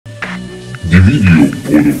Die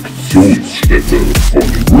Videoproduktionsstätte von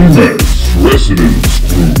Remax Residence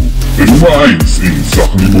Team, der Nummer 1 in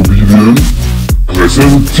Sachen Immobilien,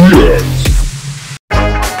 präsentiert.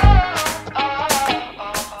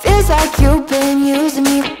 Feels like you've been using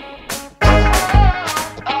me.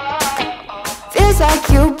 Feels like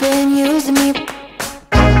you've been using me.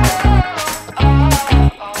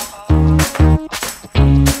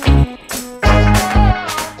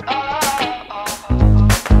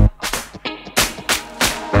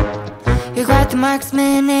 You're quite the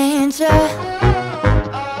marksman, ain't ya?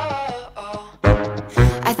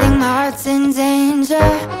 I think my heart's in danger.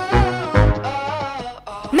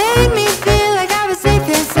 Made me feel like I was safe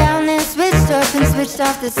and sound, and switched up and switched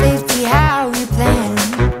off the safety. How you plan?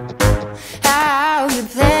 How you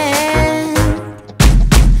plan?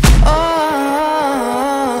 Oh,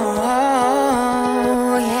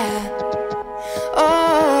 yeah. Oh,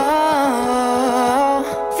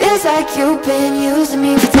 feels like you've been using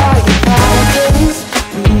me for target practice.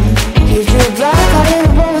 You drew a block, caught it a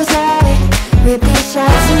bullseye. Repeat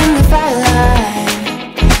shots and then you fire line.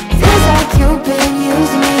 Feels like you've been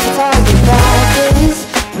using me for target practice.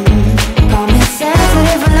 Call me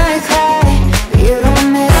sensitive when I cry, but you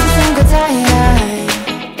don't miss a single time.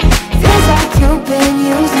 Feels like you've been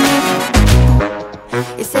using me.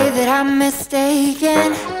 You say that I'm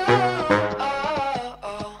mistaken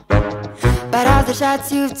about all the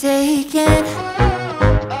shots you've taken.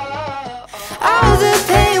 All the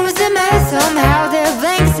pain was in my head somehow. They're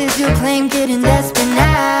blanks as you claim, getting desperate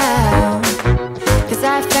now, 'cause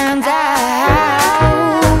I found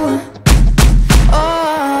out. Oh,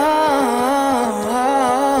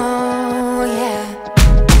 yeah.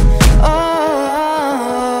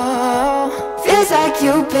 Oh, feels like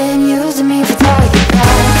you've been using me for target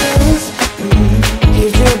practice. You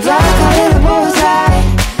drew a block, caught it a bullseye.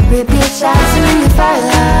 Repeat shots and then you fire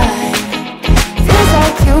line. Feels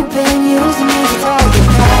like you've been using me for target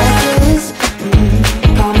practice.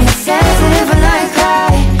 Call me sensitive when I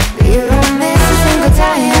cry, but you don't miss a single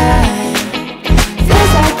time.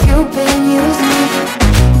 Feels like you've been using me.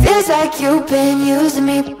 Feels like you've been using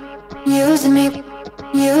me. Using me.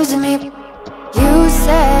 Using me. You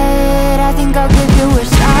said, I think I'll give you a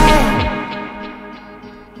shot.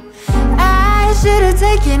 I should've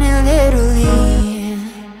taken it literally.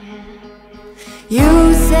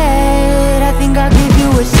 You said, I think I'll give you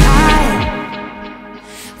a shot,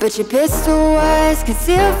 but your pistol was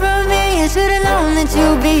concealed from me. I should've known that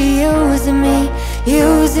you'd be using me.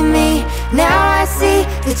 Using me. Now I see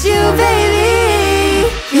that you, baby,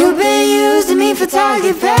 you've been using me for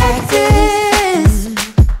target practice.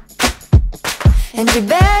 And you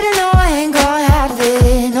better know I ain't gonna have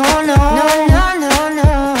it. No, no, no, no, no,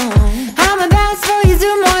 no. I'm about to you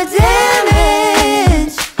do more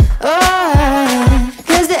damage. Oh,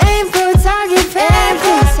 'cause it ain't for target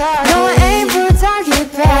practice. No, it ain't for target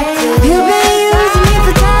practice. You've been using me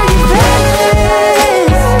for target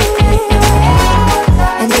practice.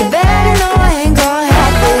 And you better know I ain't gonna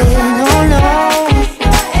have it. No, no.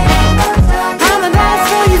 I'm about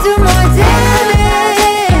to you do more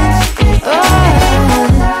damage. Oh,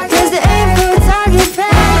 'cause it ain't for target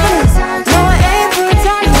practice. No, it ain't for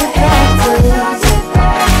target practice.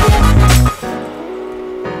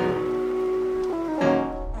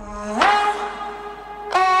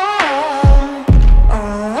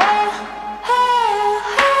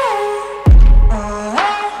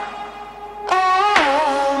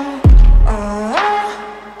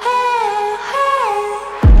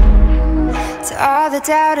 To all the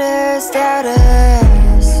doubters,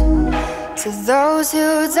 doubters, to those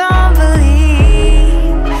who don't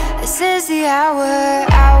believe, this is the hour,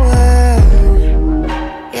 hour.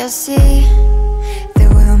 You'll see that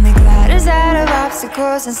we'll make ladders out of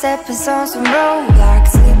obstacles and stepping stones from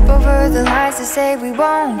roadblocks. Leap over the lines to say we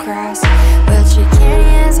won't cross. We'll treat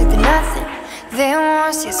canyons like they're nothing. They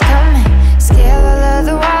won't see us coming. Scale all of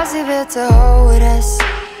the walls they built to hold us.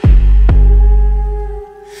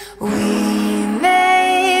 We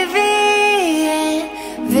may be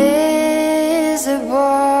invisible,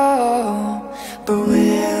 but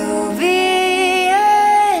we'll be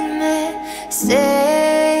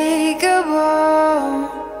unmistakable.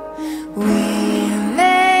 We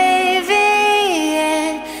may be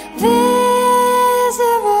invisible.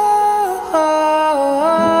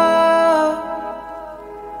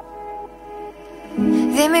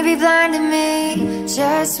 They may be blind to me,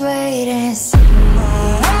 just wait and see.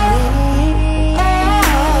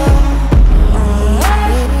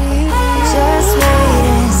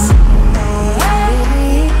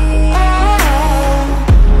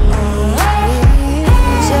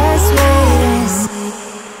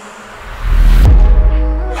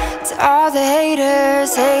 all the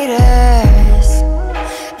haters, haters,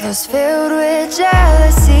 those filled with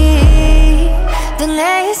jealousy, the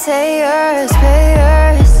naysayers,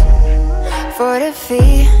 payers for the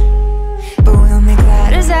fee. But we'll make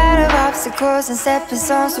ladders out of obstacles and stepping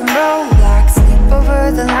stones from roadblocks. Leap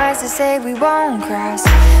over the lines that say we won't cross.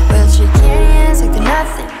 We'll shake hands like they're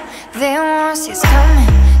nothing, they won't see us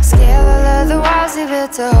coming. Scale all of the walls they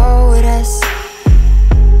built to hold us.